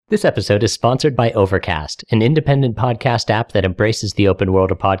This episode is sponsored by Overcast, an independent podcast app that embraces the open world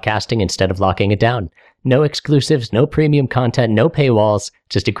of podcasting instead of locking it down. No exclusives, no premium content, no paywalls,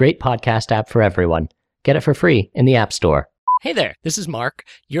 just a great podcast app for everyone. Get it for free in the App Store. Hey there, this is Mark.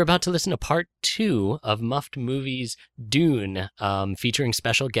 You're about to listen to part 2 of Muffed Movies Dune, featuring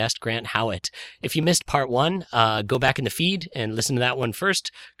special guest Grant Howitt. If you missed part 1, go back in the feed and listen to that one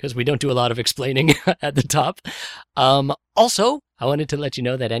first, because we don't do a lot of explaining at the top. Also, I wanted to let you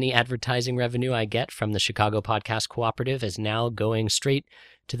know that any advertising revenue I get from the Chicago Podcast Cooperative is now going straight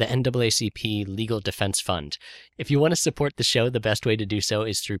to the NAACP Legal Defense Fund. If you want to support the show, the best way to do so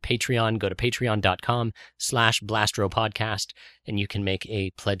is through Patreon. Go to patreon.com/blastropodcast, and you can make a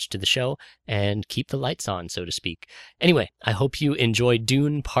pledge to the show and keep the lights on, so to speak. Anyway, I hope you enjoy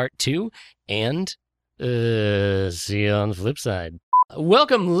Dune Part 2, and see you on the flip side.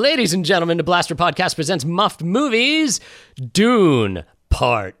 Welcome, ladies and gentlemen, to Blaster Podcast presents Muffed Movies, Dune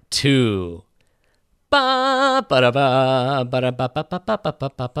Part 2. It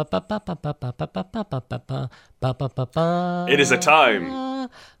is a time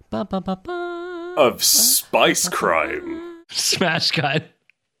of spice crime. Smash cut.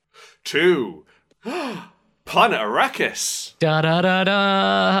 2. Planet Arrakis.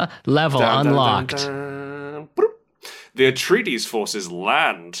 Da-da-da-da. Level unlocked. Dun, dun. The Atreides forces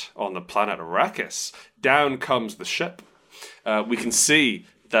land on the planet Arrakis. Down comes the ship. We can see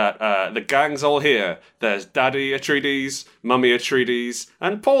that the gang's all here. There's Daddy Atreides, Mummy Atreides,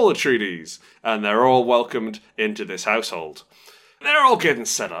 and Paul Atreides. And they're all welcomed into this household. They're all getting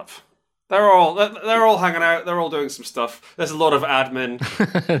set up. They're all hanging out. They're all doing some stuff. There's a lot of admin.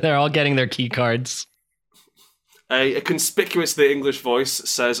 They're all getting their key cards. A conspicuously English voice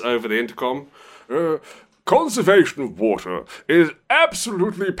says over the intercom, conservation of water is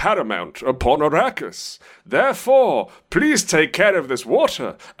absolutely paramount upon Arrakis. Therefore, please take care of this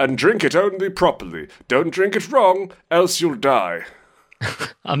water and drink it only properly. Don't drink it wrong, else you'll die.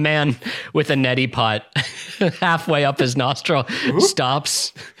 A man with a neti pot halfway up his nostril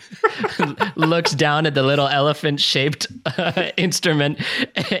stops, looks down at the little elephant-shaped instrument,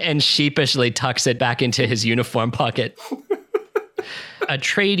 and sheepishly tucks it back into his uniform pocket.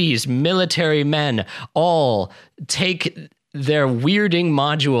 Atreides military men all take their weirding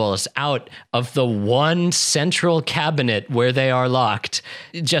modules out of the one central cabinet where they are locked,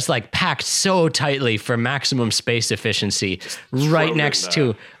 just like packed so tightly for maximum space efficiency, right next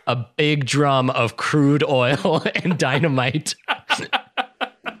to a big drum of crude oil and dynamite. Hey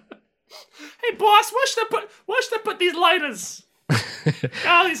boss, where should I put these lighters?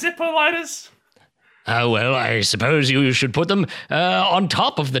 These Zippo lighters. Well, I suppose you should put them on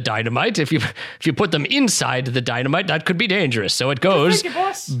top of the dynamite. If you put them inside the dynamite, that could be dangerous. So it goes, Thank you,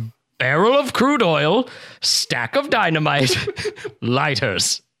 boss. Barrel of crude oil, stack of dynamite,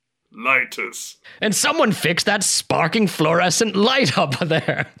 lighters. Lighters. And someone fix that sparking fluorescent light up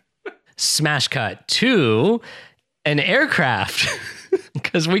there. Smash cut to an aircraft.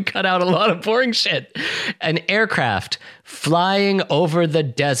 Because we cut out a lot of boring shit. An aircraft flying over the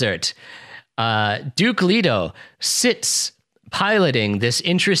desert. Duke Leto sits piloting this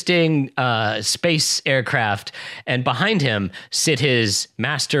interesting space aircraft, and behind him sit his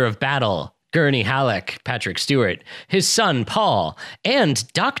master of battle, Gurney Halleck, Patrick Stewart, his son, Paul,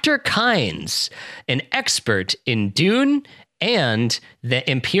 and Dr. Kynes, an expert in Dune and the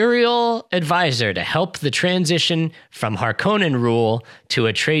Imperial advisor to help the transition from Harkonnen rule to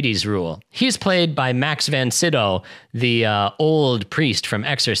Atreides rule. He's played by Max von Sydow, the old priest from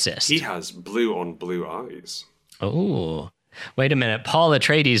Exorcist. He has blue on blue eyes. Oh, wait a minute. Paul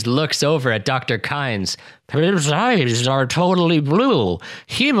Atreides looks over at Dr. Kynes. His eyes are totally blue.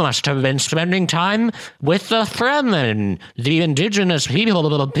 He must have been spending time with the Fremen, the indigenous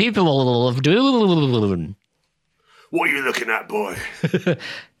people of Dune. What are you looking at, boy?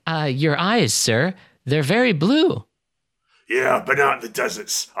 Your eyes, sir. They're very blue. Yeah, I've been out in the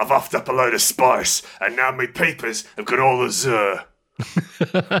deserts. I've huffed up a load of spice, and now my papers have got all the zur.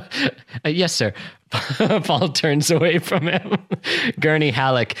 Yes, sir. Paul turns away from him. Gurney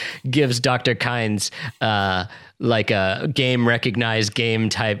Halleck gives Dr. Kynes like a game-recognized game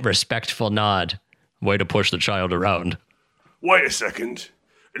type respectful nod. Way to push the child around. Wait a second.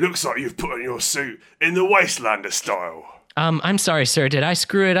 It looks like you've put on your suit in the Wastelander style. I'm sorry, sir. Did I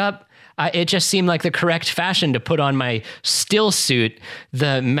screw it up? It just seemed like the correct fashion to put on my still suit,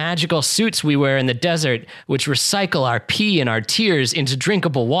 the magical suits we wear in the desert, which recycle our pee and our tears into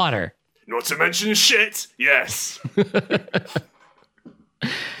drinkable water. Not to mention shit, yes.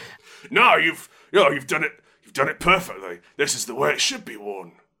 No, you've done it. You've done it perfectly. This is the way it should be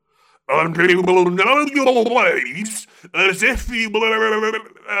worn. Unbelievable, know your ways, as if you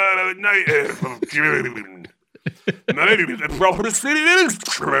native of June. Maybe the prophecy is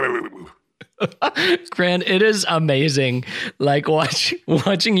true. Grant, it is amazing, like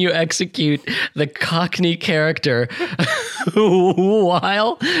watching you execute the Cockney character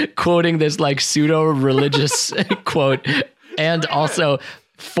while quoting this like pseudo-religious quote, and also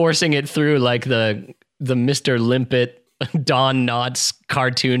forcing it through like the Mr. Limpet, Don Knotts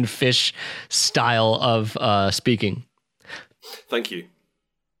cartoon fish style of speaking. Thank you.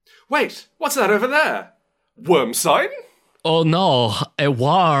 Wait, what's that over there? Worm sign? Oh no, a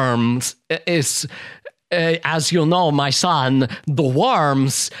worms is, as you know, my son, the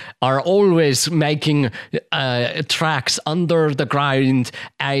worms are always making tracks under the ground,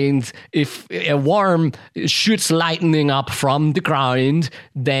 and if a worm shoots lightning up from the ground,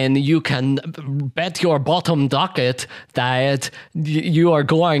 then you can bet your bottom ducket that you are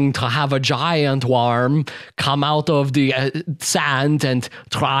going to have a giant worm come out of the sand and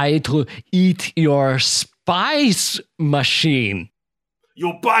try to eat your spice machine.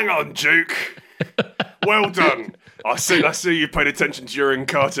 You're bang on, Duke. Well done. I see you paid attention during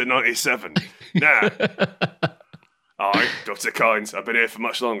Carter 97. Now, I, Dr. Kynes, I've been here for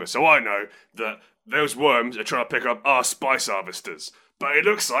much longer, so I know that those worms are trying to pick up our spice harvesters. But it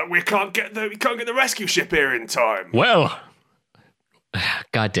looks like we can't get the rescue ship here in time. Well,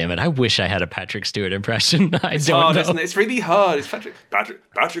 God damn it! I wish I had a Patrick Stewart impression. It's hard, isn't it? It's really hard. It's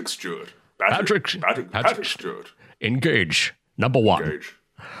Patrick Stewart. Patrick Stewart. Engage. Number one. Engage.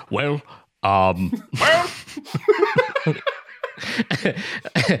 Well, Well,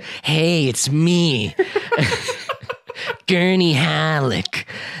 hey, it's me, Gurney Halleck.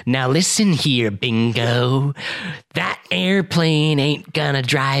 Now listen here, Bingo. That airplane ain't gonna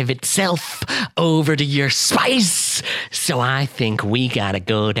drive itself over to your spice. So I think we gotta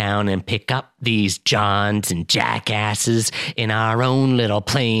go down and pick up these Johns and jackasses in our own little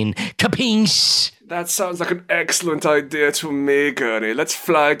plane. Capiche? that sounds like an excellent idea to me, Gurney. Let's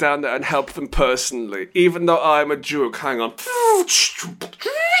fly down there and help them personally. Even though I'm a Duke, hang on.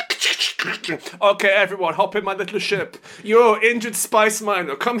 Okay, everyone, hop in my little ship. You injured spice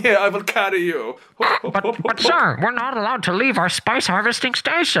miner, come here, I will carry you. But sir, we're not allowed to leave our spice harvesting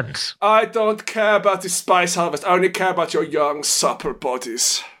stations. I don't care about the spice harvest. I only care about your young supper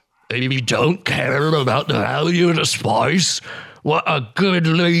bodies. You don't care about the value of the spice? What a good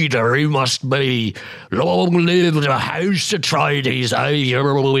leader he must be. Long live the House Atreides,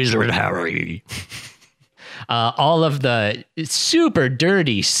 your Wizard Harry. All of the super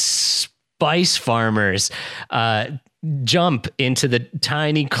dirty spice farmers jump into the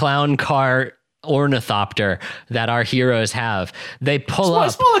tiny clown car ornithopter that our heroes have. They pull up.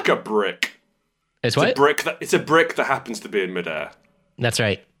 It's more like a brick. It's what? It's a brick that happens to be in midair. That's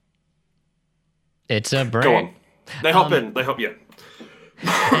right. It's a brick. Go on. They hop in. They hop in.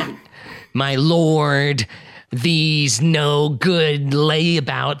 My lord, these no good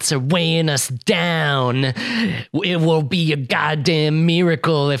layabouts are weighing us down. It will be a goddamn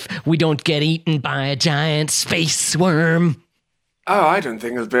miracle if we don't get eaten by a giant space worm. Oh, I don't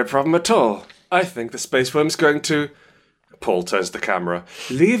think it'll be a problem at all. I think the space worm's going to... Paul turns to the camera.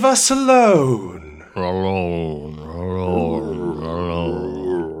 Leave us alone.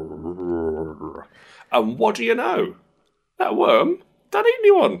 And what do you know? That worm, that ain't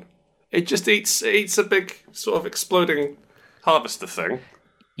anyone. It just eats a big sort of exploding harvester thing.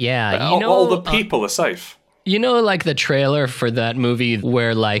 Yeah, all the people are safe. You know, like the trailer for that movie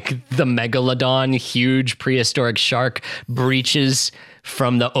where like the megalodon, huge prehistoric shark, breaches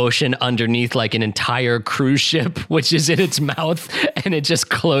from the ocean underneath like an entire cruise ship, which is in its mouth, and it just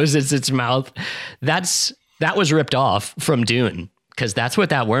closes its mouth. That was ripped off from Dune. Because that's what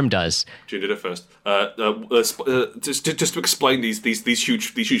that worm does. June did it first. Just to explain these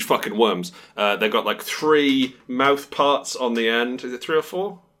huge fucking worms. They've got like 3 mouth parts on the end. Is it 3 or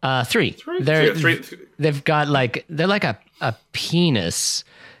 4? 3. They've got like they're like a penis.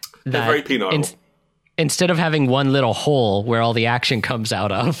 They're very penile. Instead of having one little hole where all the action comes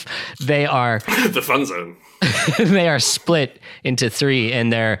out of, they are the fun zone. They are split into 3,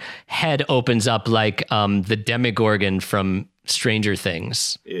 and their head opens up like the Demogorgon from Stranger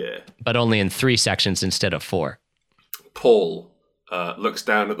Things. Yeah. But only in 3 sections instead of 4. Paul looks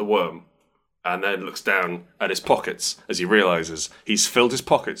down at the worm and then looks down at his pockets as he realizes he's filled his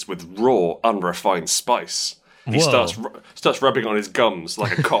pockets with raw, unrefined spice. He starts rubbing on his gums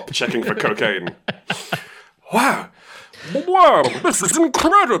like a cop checking for cocaine. Wow, this is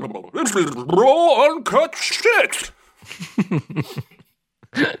incredible. This is raw, uncut shit.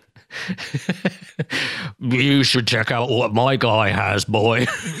 You should check out what my guy has, boy,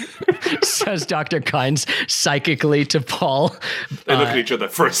 says Dr. Kynes psychically to Paul. They look at each other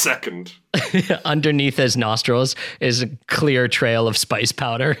for a second. Underneath his nostrils is a clear trail of spice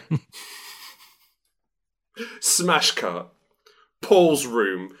powder. Smash cut. Paul's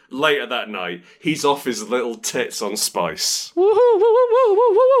room, later that night, he's off his little tits on spice. Woo, woo, woo, woo,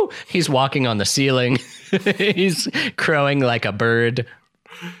 woo, woo. He's walking on the ceiling. He's crowing like a bird.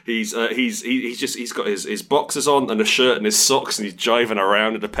 He's got his boxers on and a shirt and his socks, and he's jiving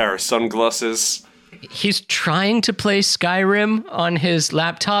around in a pair of sunglasses. He's trying to play Skyrim on his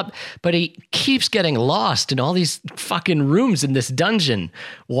laptop, but he keeps getting lost in all these fucking rooms in this dungeon.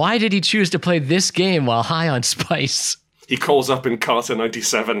 Why did he choose to play this game while high on spice? He calls up in Carter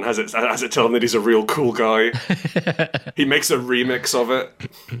 97, has it tell him that he's a real cool guy. He makes a remix of it.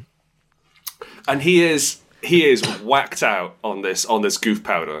 And he is whacked out on this goof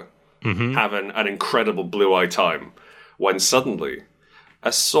powder, having an incredible blue-eye time, when suddenly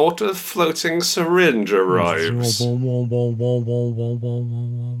a sort of floating syringe arrives.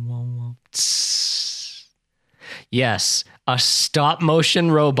 Yes, a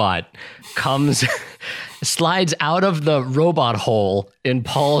stop-motion robot comes, slides out of the robot hole in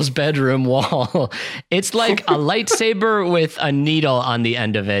Paul's bedroom wall. It's like a lightsaber with a needle on the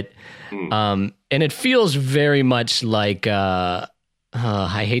end of it. And it feels very much like, I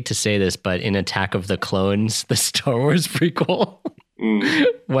hate to say this, but in Attack of the Clones, the Star Wars prequel,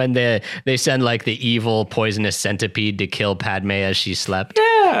 when they send like the evil poisonous centipede to kill Padme as she slept.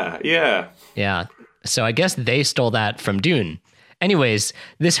 Yeah. So I guess they stole that from Dune. Anyways,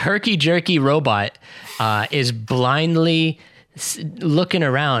 this herky-jerky robot is blindly looking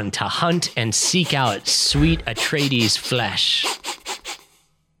around to hunt and seek out sweet Atreides flesh.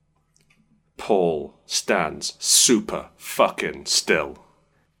 Paul stands super fucking still.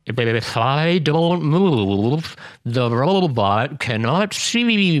 If I don't move, the robot cannot see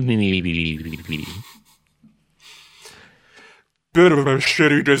me. Bit of a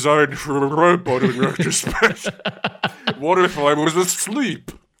shitty design for a robot in retrospect. What if I was asleep?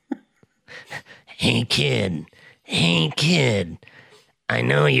 Hey kid, I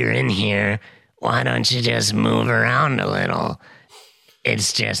know you're in here. Why don't you just move around a little?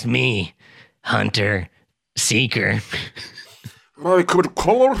 It's just me, Hunter, Seeker. I could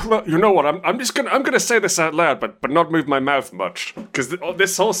call. You know what? I'm gonna say this out loud, but not move my mouth much, because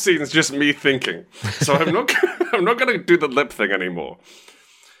this whole scene is just me thinking. So I'm not gonna do the lip thing anymore.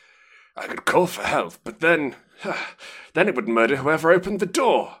 I could call for help, but then it would murder whoever opened the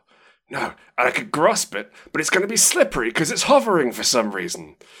door. No, and I could grasp it, but it's gonna be slippery because it's hovering for some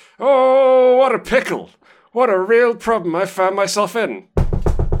reason. Oh, what a pickle! What a real problem I found myself in.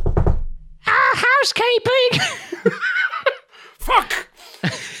 Housekeeping. Fuck!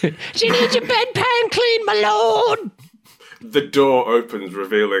 Do you need your bedpan clean, my lord? The door opens,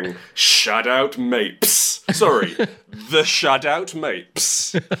 revealing Shadout Mapes. Sorry, the Shadout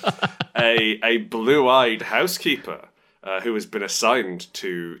Mapes. A blue-eyed housekeeper who has been assigned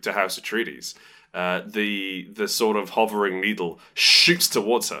to House Atreides. The sort of hovering needle shoots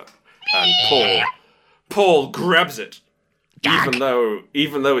towards her, and Paul grabs it, even though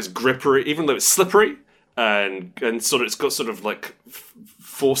it's grippery, even though it's slippery. And sort of it's got sort of like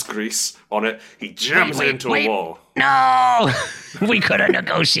force grease on it. He jams it into a wall. No, we could have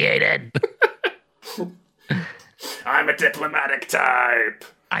negotiated. I'm a diplomatic type.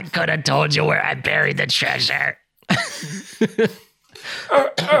 I could have told you where I buried the treasure.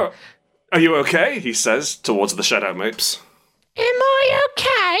 Are you okay? He says towards the Shadout Mapes. Am I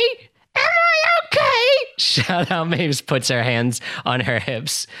okay? Shadout Mapes puts her hands on her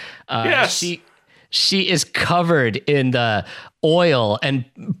hips. Yes. She is covered in the oil and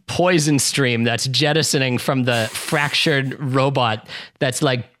poison stream that's jettisoning from the fractured robot that's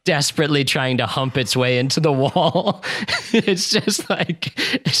like desperately trying to hump its way into the wall. It's just like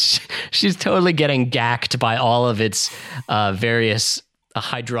she's totally getting gacked by all of its various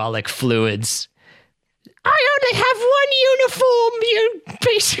hydraulic fluids. I only have one uniform, you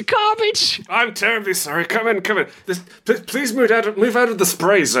piece of garbage. I'm terribly sorry. Come in. Please move out of the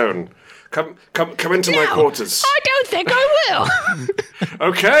spray zone. Come into my quarters. I don't think I will.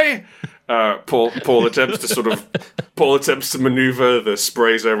 Okay. Paul attempts to maneuver the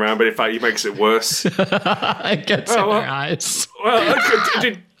spray zone around, but in fact he makes it worse. It gets in her eyes. Well,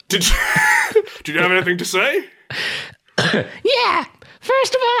 did you have anything to say? Yeah.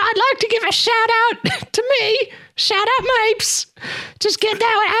 First of all, I'd like to give a shout out to me. Shout out Mapes. Just get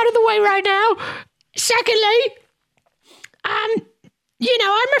that out of the way right now. Secondly, You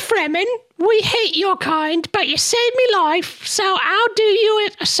know, I'm a Fremen. We hate your kind, but you saved me life, so I'll do you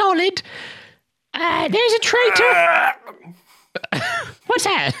a solid. There's a traitor. What's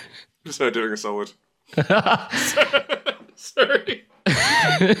that? Just her doing a solid. Sorry.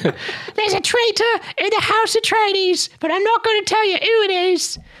 There's a traitor in the House Atreides, but I'm not going to tell you who it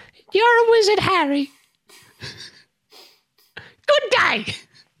is. You're a wizard, Harry. Good day.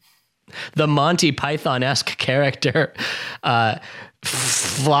 The Monty Python-esque character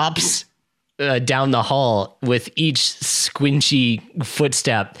flops down the hall with each squinchy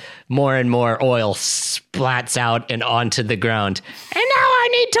footstep. More and more oil splats out and onto the ground. And now I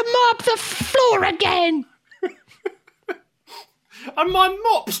need to mop the floor again. And my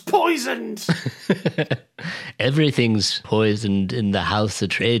mop's poisoned. Everything's poisoned in the House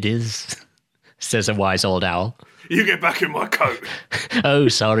Atreides, says a wise old owl. You get back in my coat. Oh,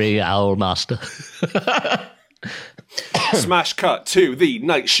 sorry, Owl Master. Smash cut to the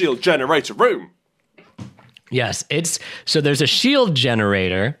Night Shield generator room. Yes, there's a shield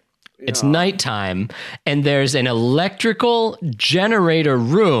generator. Yeah. It's nighttime, and there's an electrical generator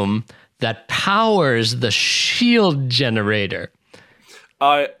room that powers the shield generator.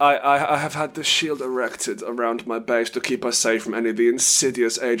 I have had the shield erected around my base to keep us safe from any of the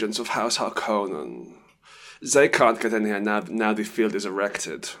insidious agents of House Harkonnen. They can't get in here now the field is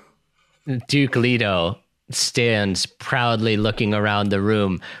erected. Duke Leto stands proudly looking around the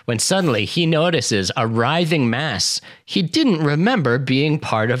room when suddenly he notices a writhing mass he didn't remember being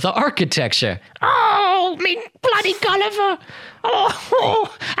part of the architecture. Oh, me bloody Gulliver!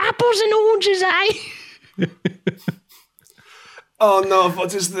 Oh, apples and oranges, eh? Oh no,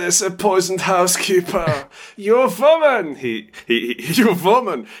 what is this? A poisoned housekeeper. You're a woman. You're a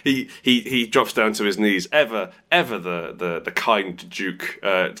woman. He drops down to his knees. Ever the kind Duke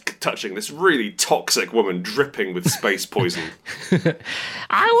touching this really toxic woman dripping with space poison.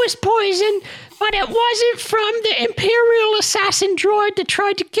 I was poisoned, but it wasn't from the Imperial assassin droid that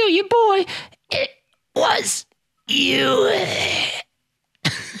tried to kill your boy. It was you.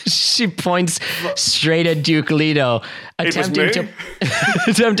 She points straight at Duke Leto,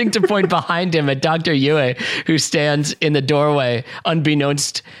 attempting to point behind him at Dr. Yue, who stands in the doorway,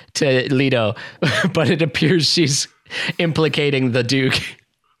 unbeknownst to Leto. But it appears she's implicating the Duke.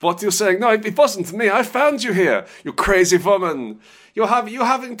 What are you saying? No, it wasn't me. I found you here, you crazy woman. You're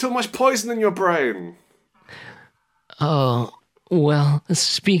having too much poison in your brain. Oh, well,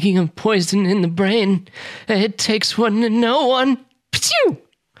 speaking of poison in the brain, it takes one to know one. Phew!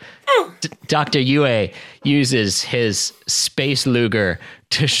 Dr. Yue uses his space Luger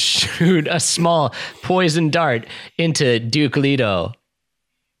to shoot a small poison dart into Duke Leto.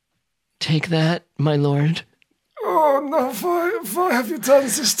 Take that, my lord. Oh no, why have you done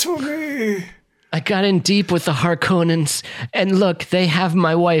this to me? I got in deep with the Harkonnens, and look, they have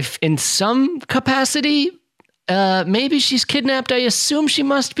my wife in some capacity. Maybe she's kidnapped, I assume she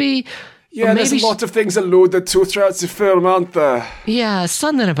must be. Yeah, there's a lot of things alluded to throughout the film, aren't there? Yeah,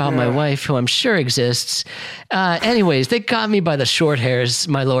 something about my wife, who I'm sure exists. Anyways, they got me by the short hairs,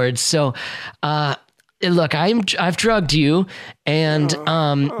 my lord. So, look, I've drugged you, and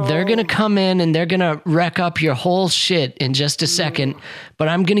they're gonna come in and they're gonna wreck up your whole shit in just a second. But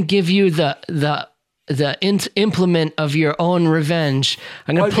I'm gonna give you the implement of your own revenge.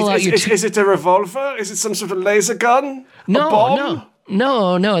 I'm gonna pull out your. Is it a revolver? Is it some sort of laser gun? No, a bomb?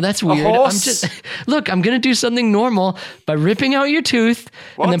 No, that's weird. I'm gonna do something normal by ripping out your tooth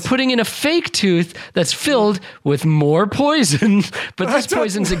and then putting in a fake tooth that's filled with more poison. But this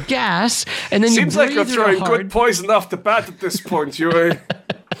poison's a gas, and then seems like you're throwing good poison off the bat at this point, Yui.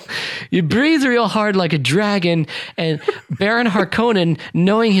 You breathe real hard like a dragon, and Baron Harkonnen,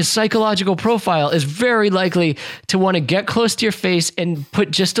 knowing his psychological profile, is very likely to want to get close to your face and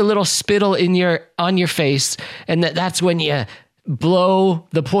put just a little spittle on your face, and that's when you blow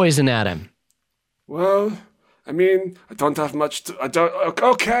the poison at him. Well, I mean, I don't have much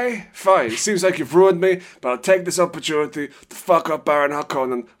okay, fine. It seems like you've ruined me, but I'll take this opportunity to fuck up Baron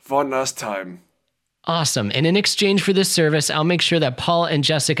Harkonnen one last time. Awesome. And in exchange for this service, I'll make sure that Paul and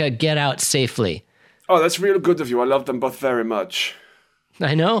Jessica get out safely. Oh, that's real good of you. I love them both very much.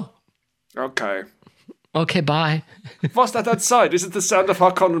 I know. Okay. Okay, bye. What's that outside? Is it the sound of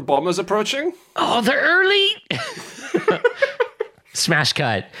Harkonnen bombers approaching? Oh, they're early. Smash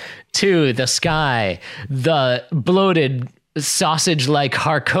cut to the sky. The bloated sausage-like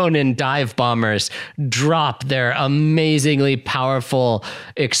Harkonnen dive bombers drop their amazingly powerful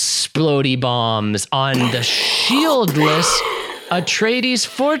explodey bombs on the shieldless Atreides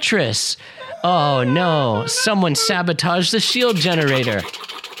fortress. Oh no, someone sabotaged the shield generator.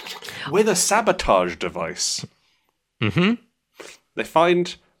 With a sabotage device. Mm-hmm. they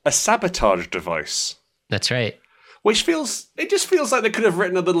find a sabotage device. That's right. Which just feels like they could have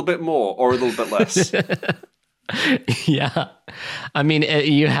written a little bit more or a little bit less. Yeah. I mean,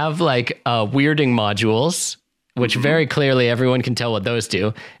 you have like weirding modules, which very clearly everyone can tell what those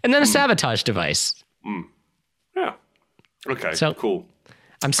do, and then a sabotage device. Yeah. Okay, So- cool.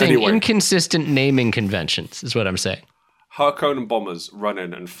 I'm saying Anyway. inconsistent naming conventions is what I'm saying. Harkonnen bombers run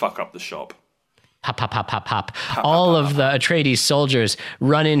in and fuck up the shop. Hop, hop, hop, hop, hop. All of the Atreides soldiers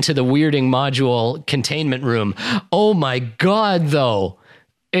run into the weirding module containment room. Oh my God, though.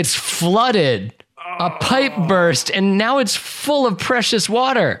 It's flooded. A pipe burst, and now it's full of precious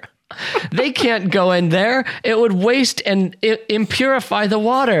water. They can't go in there. It would waste and impurify the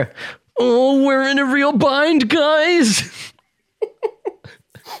water. Oh, we're in a real bind, guys.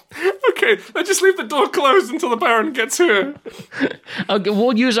 Okay, let's just leave the door closed until the Baron gets here. Okay,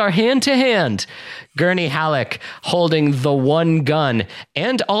 we'll use our hand-to-hand. Gurney Halleck holding the one gun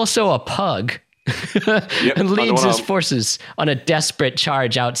and also a pug. And leads his forces on a desperate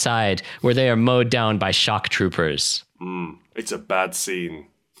charge outside where they are mowed down by shock troopers. It's a bad scene.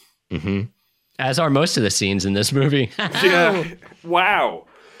 As are most of the scenes in this movie. Yeah. Wow.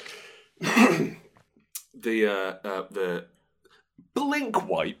 The blink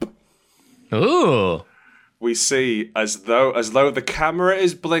wipe. Ooh. We see as though the camera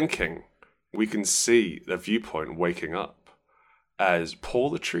is blinking, we can see the viewpoint waking up as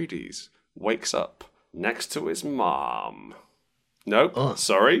Paul Atreides wakes up next to his mom. Nope,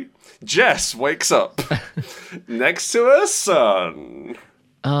 sorry. Jess wakes up next to her son.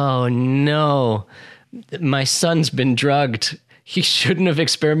 Oh, no. My son's been drugged. He shouldn't have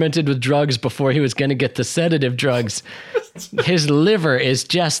experimented with drugs before he was going to get the sedative drugs. His liver is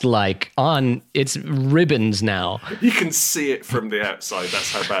just like on its ribbons now. You can see it from the outside.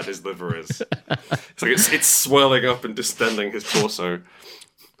 That's how bad his liver is. It's like it's swelling up and distending his torso.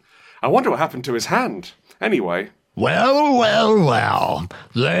 I wonder what happened to his hand. Anyway, Well.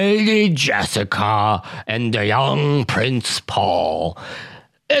 Lady Jessica and the young Prince Paul.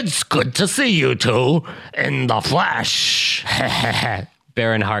 It's good to see you two in the flesh.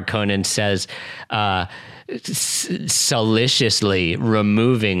 Baron Harkonnen says, solicitously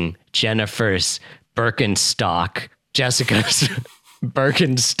removing Jennifer's Birkenstock, Jessica's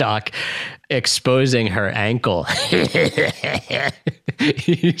Birkenstock, exposing her ankle.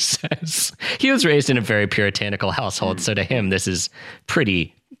 He says he was raised in a very puritanical household, so to him, this is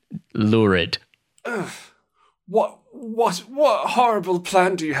pretty lurid. what horrible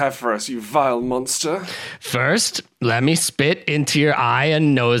plan do you have for us, you vile monster? First, let me spit into your eye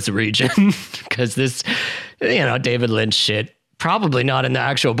and nose region, because this, David Lynch shit, probably not in the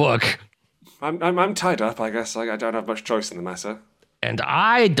actual book. I'm tied up, I guess. I don't have much choice in the matter. And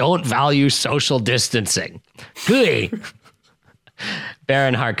I don't value social distancing. Gooey.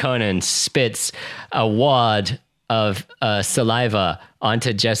 Baron Harkonnen spits a wad of saliva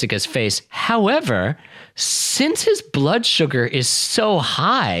onto Jessica's face. However, since his blood sugar is so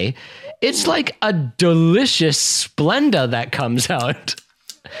high, it's like a delicious Splenda that comes out.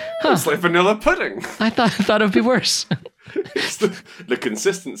 It's like vanilla pudding. I thought it'd be worse. It's the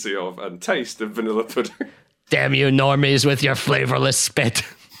consistency of and taste of vanilla pudding. Damn you normies with your flavorless spit.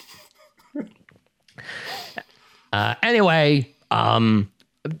 Anyway,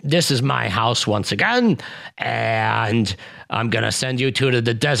 this is my house once again, and I'm gonna send you two to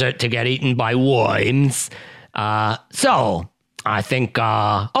the desert to get eaten by worms. So I think,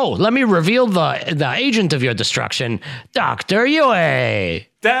 let me reveal the agent of your destruction, Dr. Yue.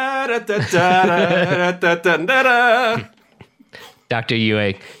 Da da da da da da da da. Dr.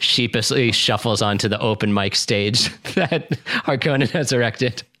 Yue sheepishly shuffles onto the open mic stage that Harkonnen has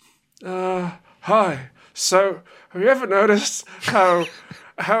erected. Hi. So, have you ever noticed how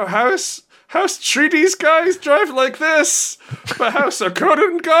House Treaties guys drive like this, but House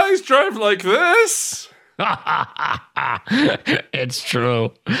Harkonnen guys drive like this? It's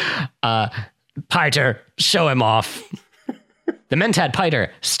true. Piter, show him off. The Mentat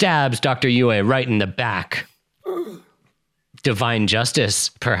Piter stabs Dr. Yue right in the back. Divine justice,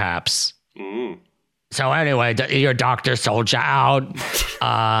 perhaps. So anyway, your doctor sold you out.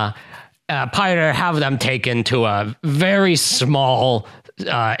 Piter, have them taken to a very small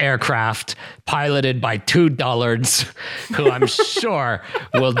aircraft piloted by two dullards who I'm sure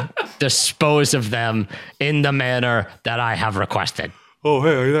will dispose of them in the manner that I have requested. Oh,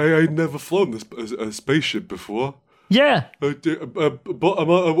 hey, I'd never flown a spaceship before. Yeah. But hey,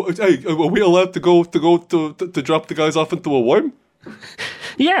 are we allowed to go to drop the guys off into a worm?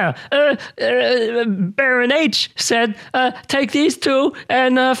 Baron H said, take these two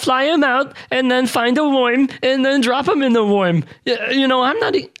and fly them out and then find a worm and then drop them in the worm. You know, I'm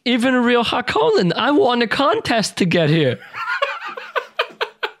not even a real Harkonnen. I won a contest to get here.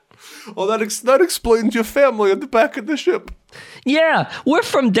 Oh, that explains your family at the back of the ship. Yeah, we're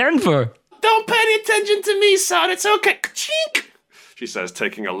from Denver. Don't pay any attention to me, son. It's okay. Ka-chink, she says,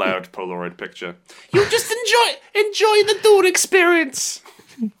 taking a loud Polaroid picture. You just enjoy the Dune experience.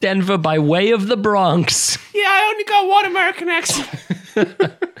 Denver by way of the Bronx. Yeah, I only got one American accent.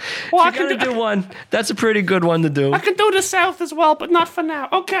 Well, I can do one. That's a pretty good one to do. I can do the South as well, but not for now.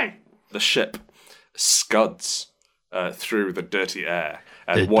 Okay. The ship scuds through the dirty air,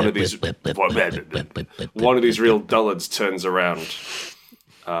 and one of these real dullards turns around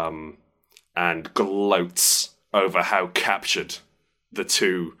and gloats over how captured the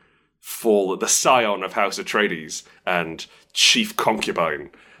two the scion of House Atreides and chief concubine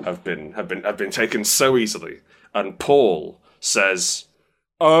have been taken so easily. And Paul says,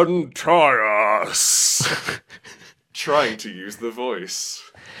 "Untie us," trying to use the voice.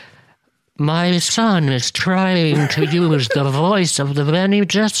 My son is trying to use the voice of the Bene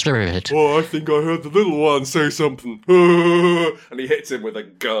Gesserit. Oh, I think I heard the little one say something. And he hits him with a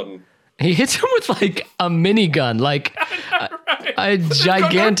gun. He hits him with like a minigun, like a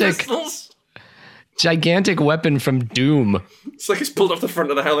gigantic weapon from Doom. It's like he's pulled off the front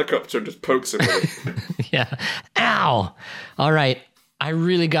of the helicopter and just pokes him with it. Yeah. Ow. All right. I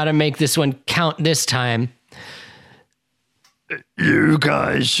really got to make this one count this time. You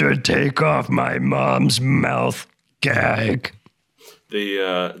guys should take off my mom's mouth gag.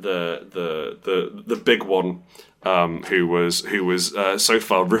 The big one, who was so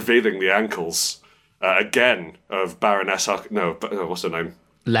far revealing the ankles again of Baroness what's her name?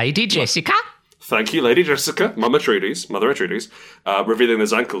 Lady Jessica. Thank you, Lady Jessica, Mother Atreides, revealing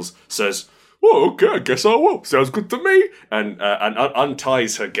his ankles, says, "Oh, okay, I guess I will. Sounds good to me," and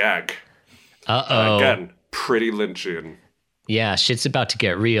unties her gag. Again, pretty Lynchian. Yeah, shit's about to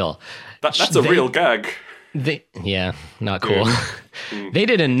get real. That's a real gag. Not cool. They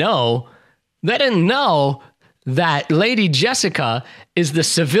didn't know that Lady Jessica is the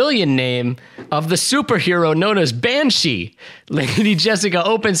civilian name of the superhero known as Banshee. Lady Jessica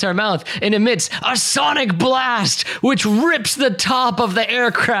opens her mouth and emits a sonic blast, which rips the top of the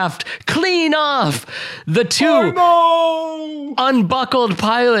aircraft clean off. The two unbuckled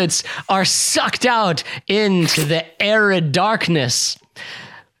pilots are sucked out into the arid darkness.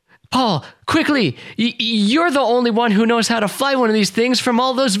 Paul, quickly, you're the only one who knows how to fly one of these things from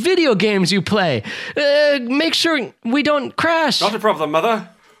all those video games you play. Make sure we don't crash. Not a problem, Mother.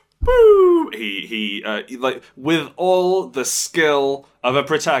 Woo! He like with all the skill of a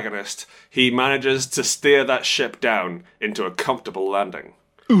protagonist, he manages to steer that ship down into a comfortable landing,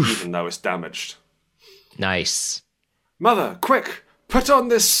 even though it's damaged. Nice. Mother, quick, put on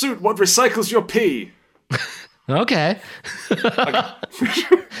this suit. What recycles your pee? Okay.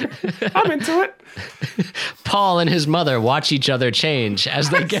 I'm into it. Paul and his mother watch each other change as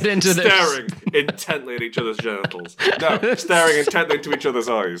they get into this. Staring intently at each other's genitals. No, staring intently into each other's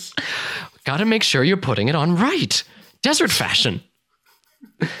eyes. Gotta make sure you're putting it on right. Desert fashion.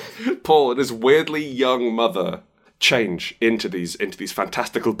 Paul and his weirdly young mother change into these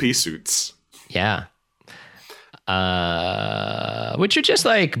fantastical pea suits. Yeah. Which are just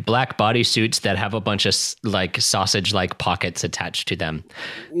like black bodysuits that have a bunch of like sausage-like pockets attached to them.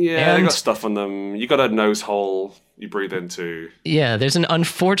 Yeah, they got stuff on them. You got a nose hole you breathe into. Yeah, there's an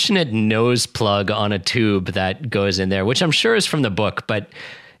unfortunate nose plug on a tube that goes in there, which I'm sure is from the book. But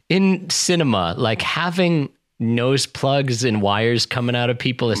in cinema, like having nose plugs and wires coming out of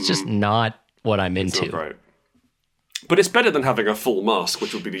people is just not what I'm into. Not right. But it's better than having a full mask,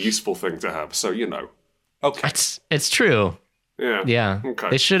 which would be the useful thing to have. So, you know. Okay. It's true. Yeah. Yeah.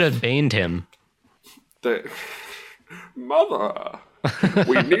 Okay. They should have baned him. Mother,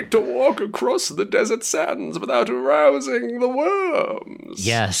 we need to walk across the desert sands without arousing the worms.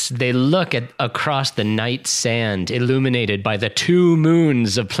 Yes, they look across the night sand illuminated by the two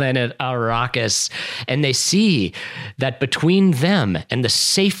moons of planet Arrakis, and they see that between them and the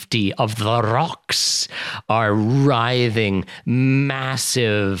safety of the rocks are writhing,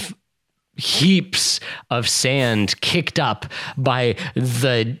 massive heaps of sand kicked up by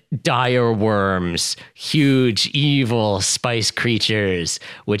the dire worms, huge evil spice creatures,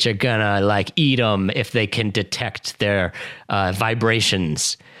 which are gonna like eat them if they can detect their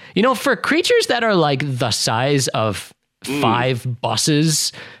vibrations. You know, for creatures that are like the size of 5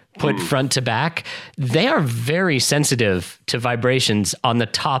 buses put front to back, they are very sensitive to vibrations on the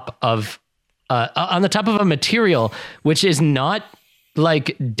top of a material which is not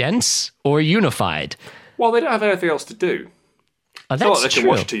like dense or unified. Well, they don't have anything else to do. Oh, It's not that's like they true. can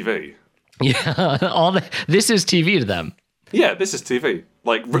watch TV. Yeah, this is TV to them. Yeah, this is TV.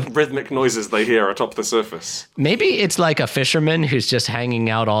 Like rhythmic noises they hear atop the surface. Maybe it's like a fisherman who's just hanging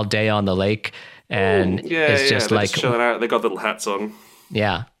out all day on the lake and it's just they're like, chilling out. They got little hats on.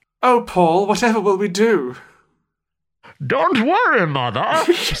 yeah. Oh, Paul, whatever will we do? Don't worry,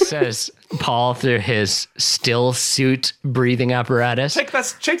 Mother. Says Paul through his still suit breathing apparatus. Take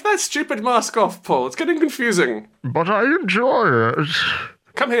that stupid mask off, Paul. It's getting confusing. But I enjoy it.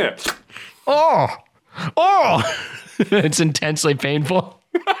 Come here. Oh, Oh, it's intensely painful.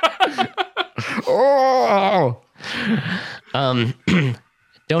 oh.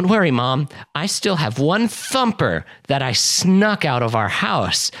 Don't worry, Mom. I still have one thumper that I snuck out of our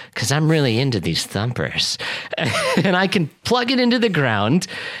house because I'm really into these thumpers. And I can plug it into the ground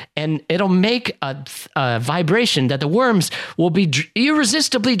and it'll make a vibration that the worms will be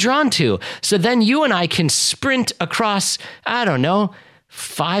irresistibly drawn to. So then you and I can sprint across, I don't know,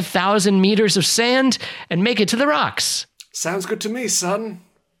 5,000 meters of sand and make it to the rocks. Sounds good to me, son.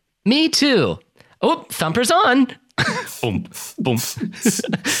 Me too. Oh, thumper's on. Boom, boom.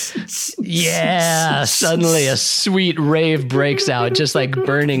 Yeah, suddenly a sweet rave breaks out, just like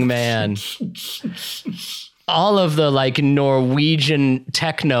Burning Man. All of the like Norwegian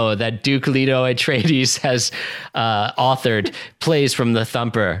techno that Duke Leto Atreides has authored plays from the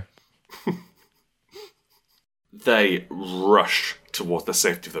thumper. They rush toward the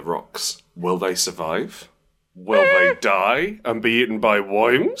safety of the rocks. Will they survive? Will they die and be eaten by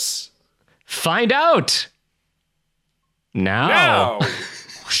worms? Find out now. Now!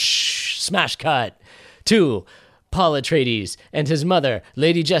 Smash cut to Paul Atreides and his mother,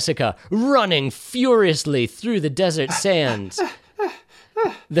 Lady Jessica, running furiously through the desert sands.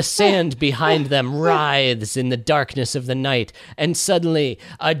 The sand behind them writhes in the darkness of the night, and suddenly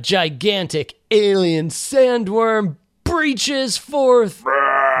a gigantic alien sandworm breaches forth.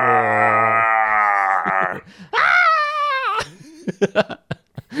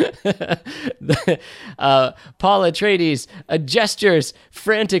 Paul Atreides gestures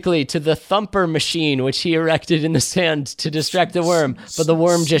frantically to the thumper machine which he erected in the sand to distract the worm, but the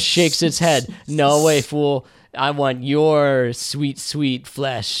worm just shakes its head. No way, fool. I want your sweet, sweet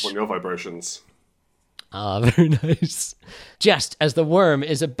flesh. On your vibrations. Ah, very nice. Just as the worm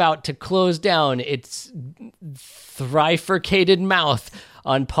is about to close down its trifurcated mouth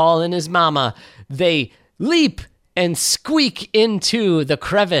on Paul and his mama, they leap and squeak into the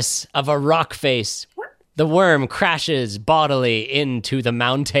crevice of a rock face. The worm crashes bodily into the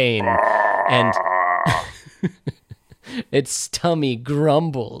mountain, and its tummy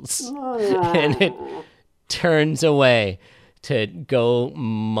grumbles, and it turns away to go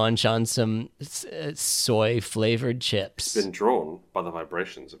munch on some soy-flavored chips. Been drawn by the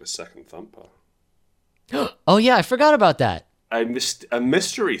vibrations of a second thumper. Oh yeah, I forgot about that. A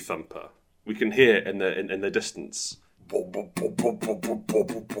mystery thumper we can hear in the distance.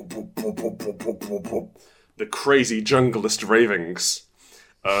 The crazy junglist ravings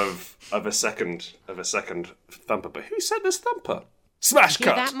of a second thumper. But who said this thumper? Smash Hear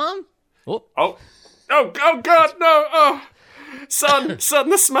cut. that, Mom? Oh God, no! Oh, son,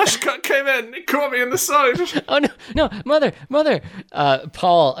 the smash cut came in. It caught me in the side. Oh no, mother.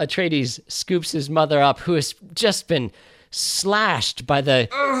 Paul Atreides scoops his mother up, who has just been slashed by the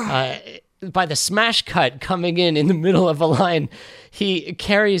smash cut coming in the middle of a line. He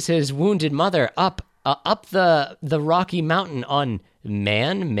carries his wounded mother up the rocky mountain on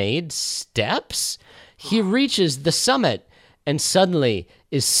man-made steps. He reaches the summit and suddenly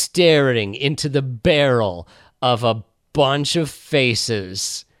is staring into the barrel of a bunch of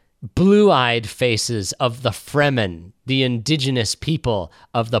faces, blue-eyed faces of the Fremen, the indigenous people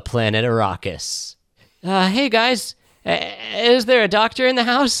of the planet Arrakis. Hey guys, is there a doctor in the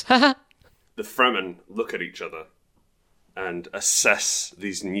house? The Fremen look at each other and assess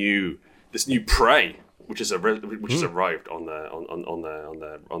this new prey, which has arrived on their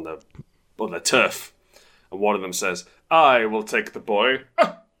turf. And one of them says, "I will take the boy,"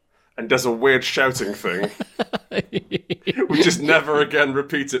 and does a weird shouting thing, which is never again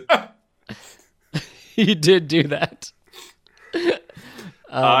repeated. He did do that.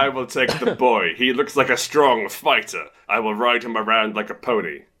 I will take the boy. He looks like a strong fighter. I will ride him around like a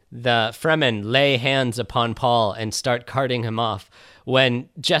pony. The Fremen lay hands upon Paul and start carting him off when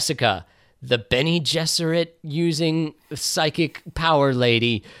Jessica, the Bene Gesserit using psychic power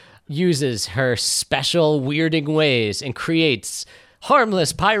lady, uses her special weirding ways and creates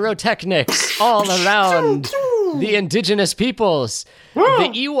harmless pyrotechnics all around. the indigenous peoples,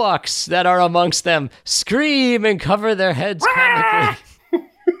 the Ewoks that are amongst them, scream and cover their heads comically.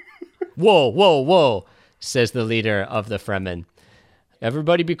 Whoa, whoa, whoa, says the leader of the Fremen.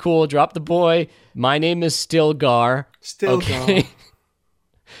 Everybody be cool, drop the boy. My name is Stilgar. Stilgar.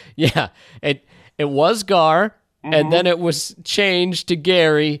 Yeah, it was Gar, and then it was changed to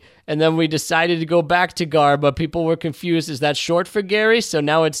Gary, and then we decided to go back to Gar, but people were confused. Is that short for Gary? So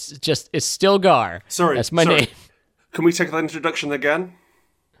now it's still Gar. Sorry, that's my name. Can we take that introduction again?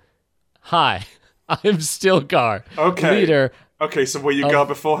 Hi, I'm still Gar. Okay. Leader. Okay, so were you Gar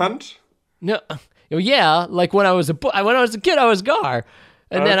beforehand? No, yeah, like when I was a kid, I was Gar.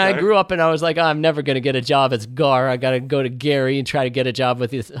 And then I Okay. grew up and I was like, I'm never going to get a job as Gar. I got to go to Gary and try to get a job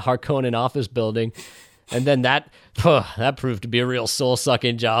with this Harkonnen office building. And then that proved to be a real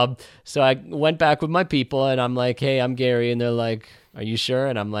soul-sucking job. So I went back with my people and I'm like, hey, I'm Gary. And they're like, are you sure?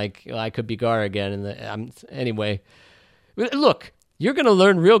 And I'm like, well, I could be Gar again. And anyway, look, you're going to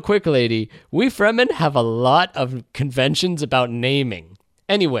learn real quick, lady. We Fremen have a lot of conventions about naming.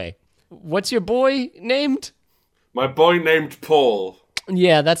 Anyway, what's your boy named? My boy named Paul.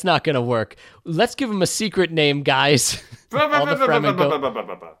 Yeah, that's not going to work. Let's give him a secret name, guys. All the Fremen go,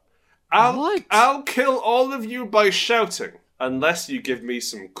 What? I'll kill all of you by shouting, unless you give me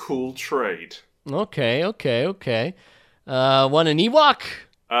some cool trade. Okay. Want an Ewok?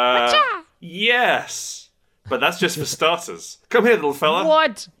 Yes. But that's just for starters. Come here, little fella.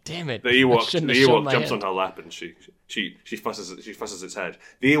 What? Damn it. The I Ewok, shouldn't have shown my jumps hand. on her lap and she fusses its head.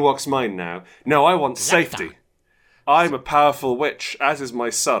 The Ewok's mine now. No, I want safety. I'm a powerful witch, as is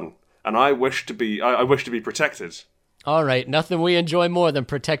my son, and I wish to be protected. All right, nothing we enjoy more than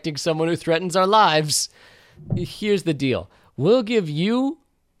protecting someone who threatens our lives. Here's the deal. We'll give you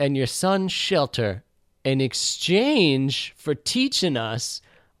and your son shelter in exchange for teaching us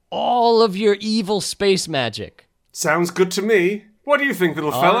all of your evil space magic. Sounds good to me. What do you think,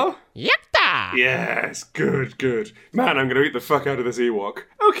 little fellow? Yakta! Yes, good. Man, I'm gonna eat the fuck out of this Ewok.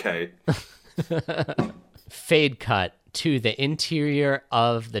 Okay. Fade cut to the interior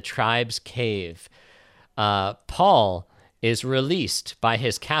of the tribe's cave. Paul is released by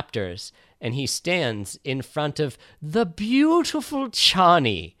his captors, and he stands in front of the beautiful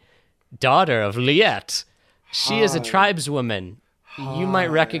Chani, daughter of Liet. She is a tribeswoman. You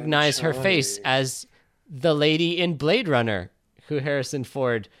might recognize her face as the lady in Blade Runner, who Harrison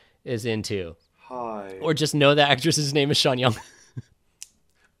Ford is into. Hi. Or just know the actress's name is Sean Young.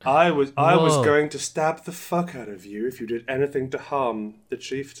 I was Whoa. going to stab the fuck out of you if you did anything to harm the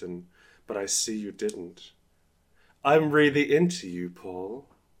chieftain, but I see you didn't. I'm really into you, Paul.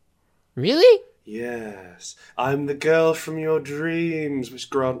 Really? Yes, I'm the girl from your dreams,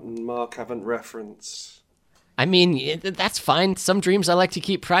 which Grant and Mark haven't referenced. I mean, that's fine. Some dreams I like to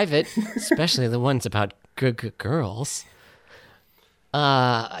keep private, especially the ones about good girls.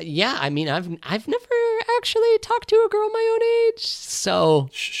 Yeah, I mean, I've never actually talked to a girl my own age, so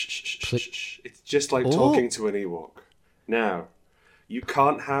Shh. It's just like talking to an Ewok. Now, you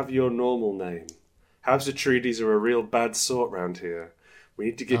can't have your normal name. House Atreides are a real bad sort round here. We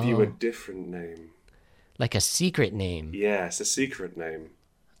need to give you a different name. like a secret name. Yes, a secret name.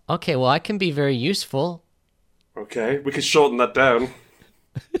 Okay, well, I can be very useful. Okay, we can shorten that down.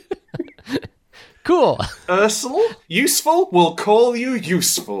 Cool. Ursel? Useful? We'll call you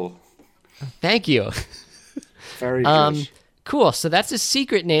Useful. Thank you. Very good. Cool. So that's a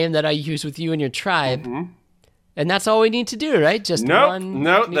secret name that I use with you and your tribe. And that's all we need to do, right? Just one.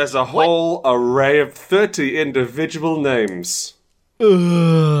 No, there's a whole array of 30 individual names.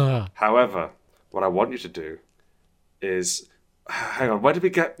 Ugh. However, what I want you to do is... Hang on, where did we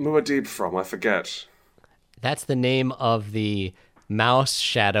get Muad'Dib from? I forget. That's the name of the mouse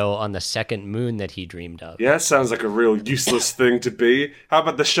shadow on the second moon that he dreamed of. Yeah, sounds like a real useless thing to be. How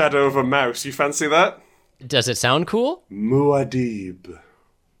about the shadow of a mouse? You fancy that? Does it sound cool? Muad'Dib.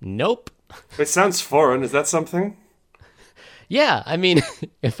 Nope. It sounds foreign. Is that something? Yeah, I mean,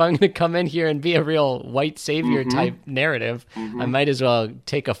 if I'm going to come in here and be a real white savior type narrative, I might as well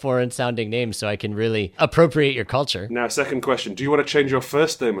take a foreign sounding name so I can really appropriate your culture. Now, second question. Do you want to change your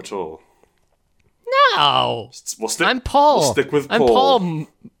first name at all? No! We'll stick, I'm Paul. We'll stick with I'm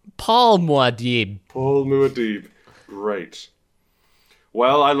Paul Muad'Dib. Paul Muad'Dib. Great.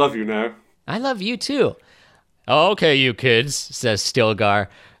 Well, I love you now. I love you too. Okay, you kids, says Stilgar.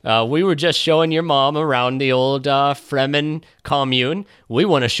 We were just showing your mom around the old Fremen commune. We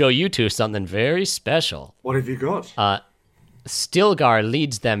want to show you two something very special. What have you got? Stilgar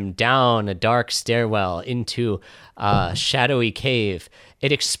leads them down a dark stairwell into a shadowy cave.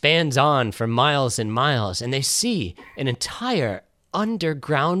 It expands on for miles and miles, and they see an entire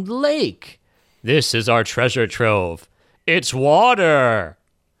underground lake. This is our treasure trove. It's water.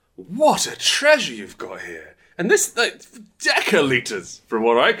 What a treasure you've got here. And this, like, decaliters, from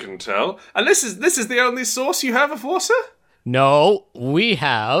what I can tell. And this is the only source you have of water? No, we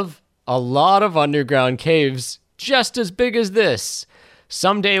have a lot of underground caves just as big as this.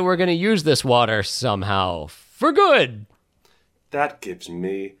 Someday we're going to use this water somehow. For good. That gives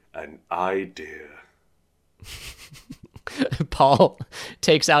me an idea. Paul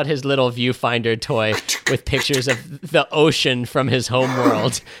takes out his little viewfinder toy with pictures of the ocean from his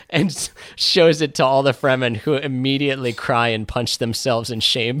homeworld and shows it to all the Fremen, who immediately cry and punch themselves in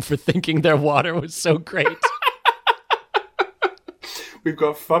shame for thinking their water was so great. We've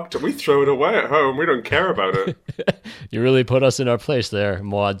got fucked up. We throw it away at home. We don't care about it. You really put us in our place there,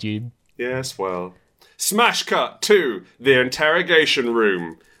 Muad'Dib. Yes, well. Smash cut to the interrogation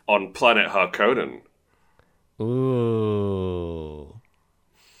room on planet Harkonnen. Ooh.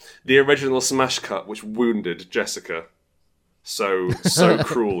 The original smash cut, which wounded Jessica so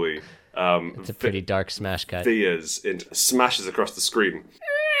cruelly. It's a pretty dark smash cut. Smashes across the screen.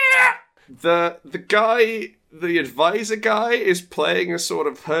 The guy, the advisor guy, is playing a sort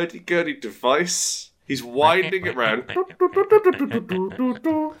of hurdy-gurdy device. He's winding it around.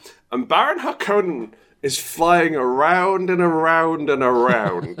 And Baron Harkonnen is flying around and around and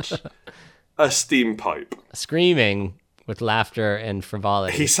around a steam pipe. Screaming with laughter and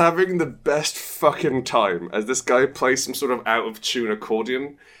frivolity. He's having the best fucking time as this guy plays some sort of out-of-tune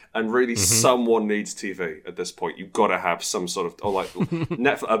accordion. And really, someone needs TV at this point. You've got to have some sort of, or like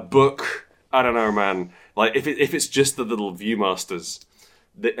Netflix, a book. I don't know, man. Like if it's just the little Viewmasters,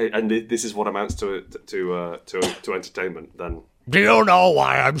 and this is what amounts to entertainment, then. Do you know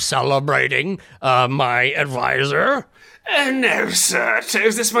why I'm celebrating my advisor? No, sir.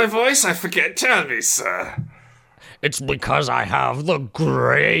 Is this my voice? I forget. Tell me, sir. It's because I have the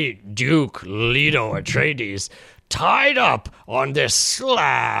great Duke Leto Atreides tied up on this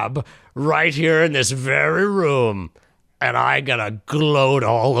slab right here in this very room, and I gotta gloat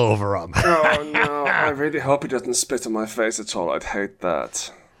all over him. Oh, no. I really hope he doesn't spit on my face at all. I'd hate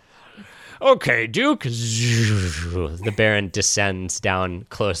that. Okay, Duke. The Baron descends down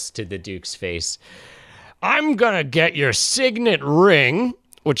close to the Duke's face. I'm gonna get your signet ring,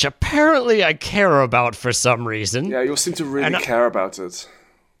 which apparently I care about for some reason. Yeah, you seem to really care about it.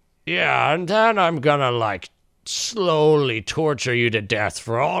 Yeah, and then I'm gonna, slowly torture you to death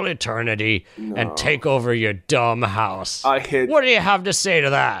for all eternity and take over your dumb house. What do you have to say to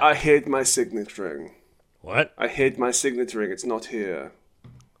that? I hid my signet ring. What? I hid my signet ring. It's not here.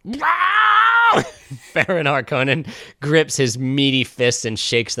 Baron Harkonnen grips his meaty fists and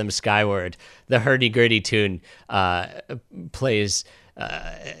shakes them skyward. The hurdy-gurdy tune plays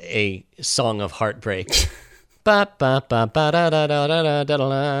a song of heartbreak. Ba ba ba ba da da da da da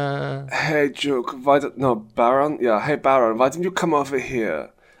da. Hey, Duke, Baron? Yeah, hey, Baron, why don't you come over here?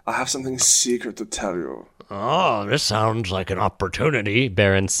 I have something secret to tell you. Oh, this sounds like an opportunity.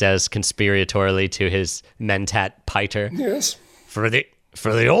 Baron says conspiratorially to his mentat Piter. Yes. For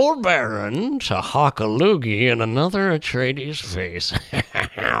the old Baron to hawk a loogie in another Atreides face.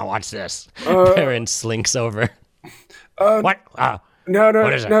 What's this? Baron slinks over. What?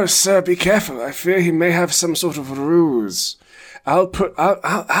 No, sir, be careful. I fear he may have some sort of ruse. I'll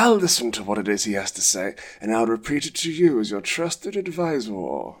listen to what it is he has to say, and I'll repeat it to you as your trusted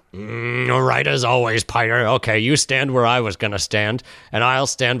advisor. Right as always, Piter. Okay, you stand where I was gonna stand, and I'll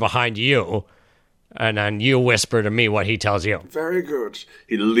stand behind you. And then you whisper to me what he tells you. Very good.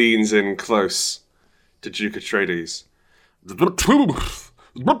 He leans in close to Duke Atreides.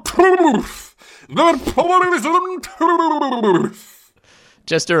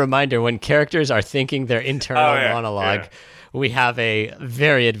 Just a reminder, when characters are thinking their internal monologue, we have a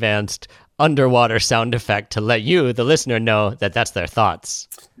very advanced underwater sound effect to let you, the listener, know that that's their thoughts.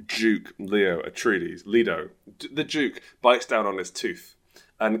 Duke Leto Atreides. The Duke bites down on his tooth.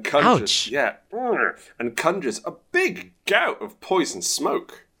 And conjures, conjures a big gout of poison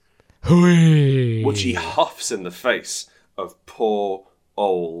smoke, which he huffs in the face of poor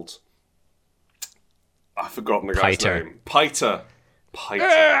old. I've forgotten the guy's name. Piter.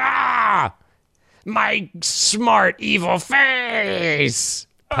 My smart, evil face!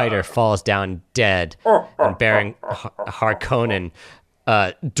 Piter falls down dead, and Baron Harkonnen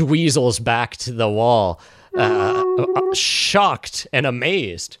dweezels back to the wall. Shocked and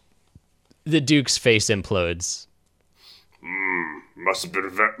amazed, the Duke's face implodes. Must have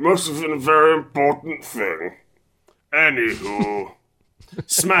been a very important thing. Anywho,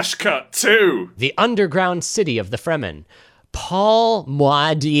 smash cut 2. The underground city of the Fremen. Paul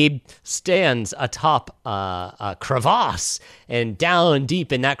Muad'Dib stands atop a crevasse, and down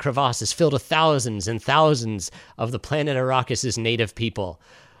deep in that crevasse is filled with thousands and thousands of the planet Arrakis' native people.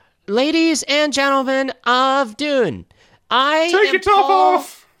 Ladies and gentlemen of Dune, Take your top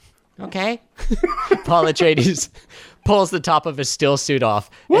off! Okay. Paul Atreides pulls the top of his still suit off,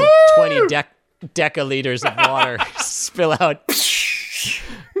 and Woo! 20 decaliters of water spill out.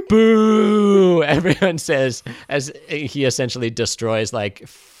 Boo! Everyone says as he essentially destroys like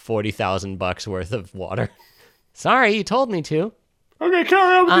 $40,000 worth of water. Sorry, you told me to. Okay,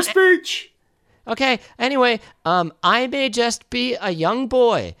 carry on with the speech. Okay, anyway, I may just be a young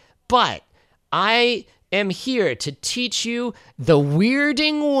boy, but I am here to teach you the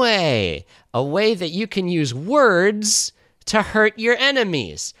weirding way, a way that you can use words to hurt your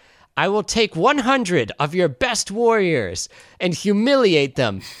enemies. I will take 100 of your best warriors and humiliate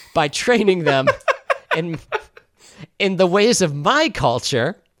them by training them in the ways of my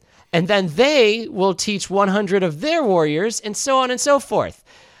culture, and then they will teach 100 of their warriors, and so on and so forth.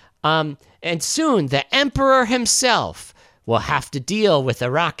 And soon the Emperor himself will have to deal with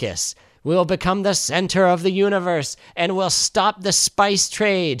Arrakis. We'll become the center of the universe, and we'll stop the spice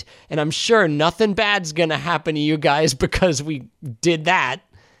trade. And I'm sure nothing bad's gonna happen to you guys because we did that.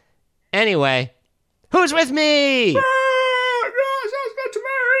 Anyway, who's with me? Sounds good to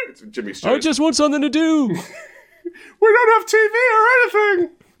me. It's Jimmy Stewart. I just want something to do. We don't have TV or anything.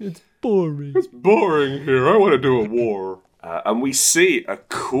 It's boring. It's boring here. I want to do a war. And we see a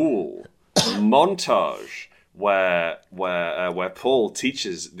cool montage where Paul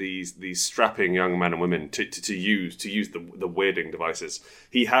teaches these strapping young men and women to use the weirding devices.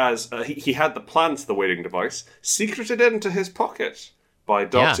 He had the plan to the weirding device secreted into his pocket by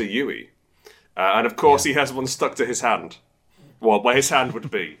Dr. Yui. And of course he has one stuck to his hand. Well, where his hand would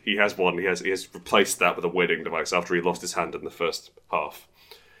be. He has one. He has replaced that with a weirding device after he lost his hand in the first half.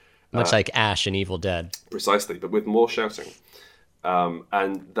 Much like Ash in Evil Dead. Precisely, but with more shouting.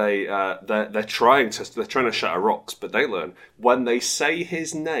 And they're trying to shatter rocks, but they learn when they say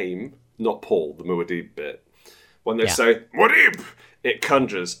his name, not Paul, the Muad'Dib bit. When they say Muad'Dib, it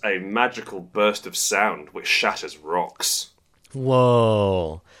conjures a magical burst of sound which shatters rocks.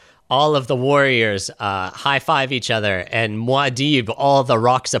 Whoa. All of the warriors high-five each other, and Muad'Dib all the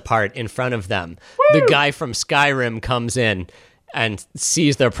rocks apart in front of them. Woo! The guy from Skyrim comes in and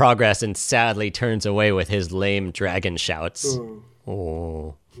sees their progress and sadly turns away with his lame dragon shouts.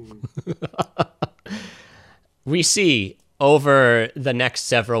 Oh. We see over the next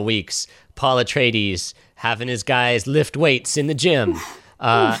several weeks Paul Atreides having his guys lift weights in the gym.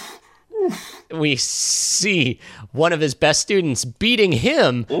 We see one of his best students beating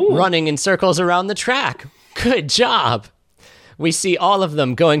him, running in circles around the track. Good job. We see all of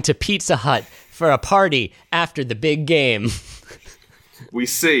them going to Pizza Hut for a party after the big game. We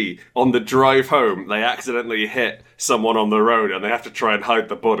see on the drive home, they accidentally hit someone on the road and they have to try and hide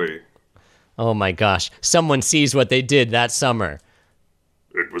the body. Oh my gosh. Someone sees what they did that summer.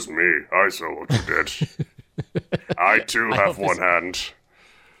 It was me. I saw what you did. I too have one hand.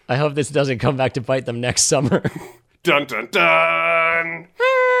 I hope this doesn't come back to bite them next summer. Dun dun dun!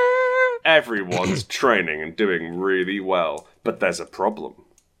 Everyone's training and doing really well, but there's a problem.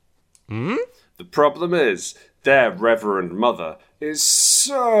 The problem is their Reverend Mother is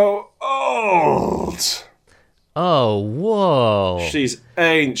so old. Oh, whoa. She's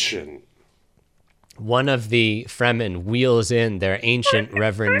ancient. One of the Fremen wheels in their ancient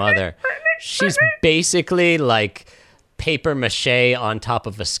Reverend Mother. She's basically like paper mache on top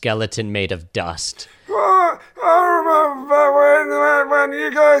of a skeleton made of dust. I remember when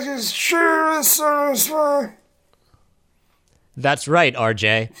you guys just cheered. That's right,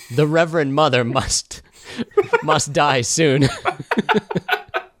 RJ. The Reverend Mother must die soon.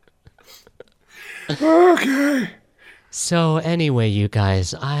 Okay. So anyway, you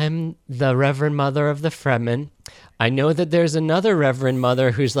guys, I'm the Reverend Mother of the Fremen. I know that there's another Reverend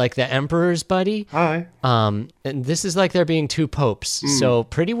Mother who's like the Emperor's buddy. Hi. And this is like there being two popes. So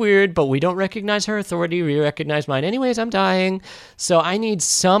pretty weird, but we don't recognize her authority. We recognize mine. Anyways, I'm dying. So I need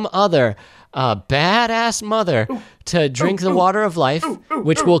some other badass mother to drink the water of life,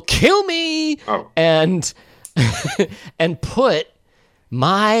 which will kill me, and and put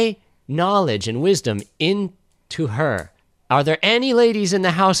my knowledge and wisdom into her. Are there any ladies in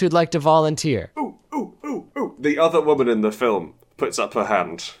the house who'd like to volunteer? Ooh. The other woman in the film puts up her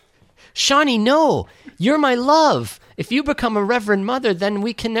hand. Shawnee, no! You're my love! If you become a Reverend Mother, then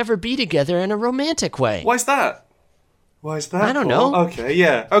we can never be together in a romantic way. Why's that? I don't know. Okay,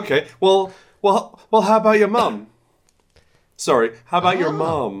 yeah, okay. Well, how about your mum? Sorry, how about your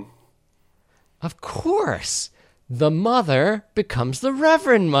mom? Of course. the mother becomes the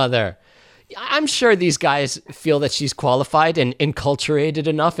Reverend Mother. I'm sure these guys feel that she's qualified and enculturated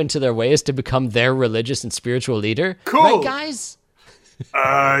enough into their ways to become their religious and spiritual leader. Cool. Right, guys?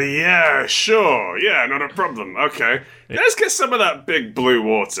 Yeah, sure. Yeah, not a problem. Okay. Let's get some of that big blue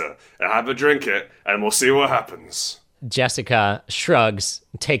water and have a drink it, and we'll see what happens. Jessica shrugs,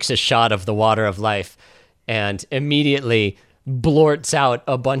 takes a shot of the water of life, and immediately blorts out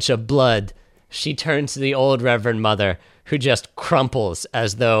a bunch of blood. She turns to the old Reverend Mother, who just crumples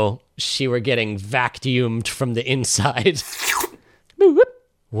as though she were getting vacuumed from the inside.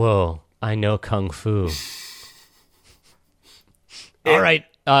 Whoa, I know Kung Fu. All right,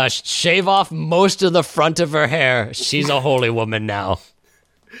 shave off most of the front of her hair. She's a holy woman now.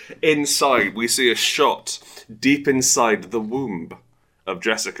 Inside, we see a shot deep inside the womb of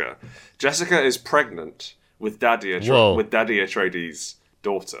Jessica. Jessica is pregnant with Daddy Atreides'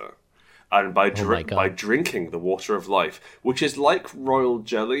 daughter. And by drinking the water of life, which is like royal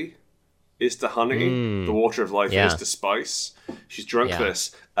jelly is to honey, the water of life is to spice. She's drunk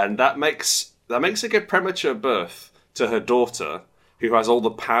this, and that makes a good premature birth to her daughter, who has all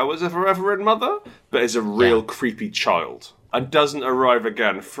the powers of a Reverend Mother, but is a real creepy child. And doesn't arrive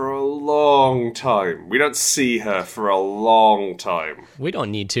again for a long time. We don't see her for a long time. We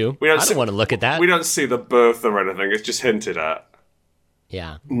don't need to. I don't want to look at that. We don't see the birth or anything. It's just hinted at.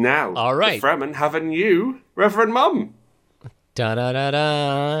 Yeah. Now, all right. The Fremen have a new Reverend Mum.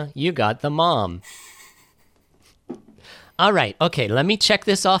 Da-da-da-da. You got the mom. All right. Okay, let me check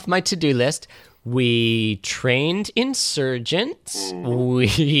this off my to-do list. We trained insurgents.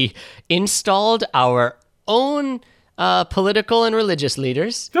 We installed our own political and religious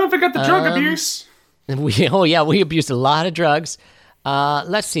leaders. Don't forget the drug abuse. We abused a lot of drugs.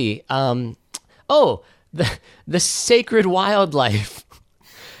 Let's see. The sacred wildlife.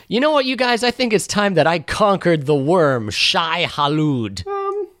 You know what, you guys? I think it's time that I conquered the worm, Shai Halud.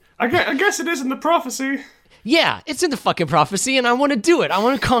 I guess it is in the prophecy. Yeah, it's in the fucking prophecy, and I want to do it. I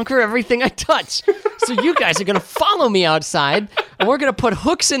want to conquer everything I touch. So you guys are going to follow me outside, and we're going to put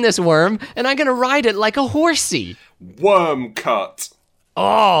hooks in this worm, and I'm going to ride it like a horsey. Worm cut.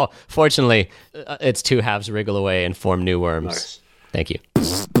 Oh, fortunately, its two halves wriggle away and form new worms. Nice. Thank you.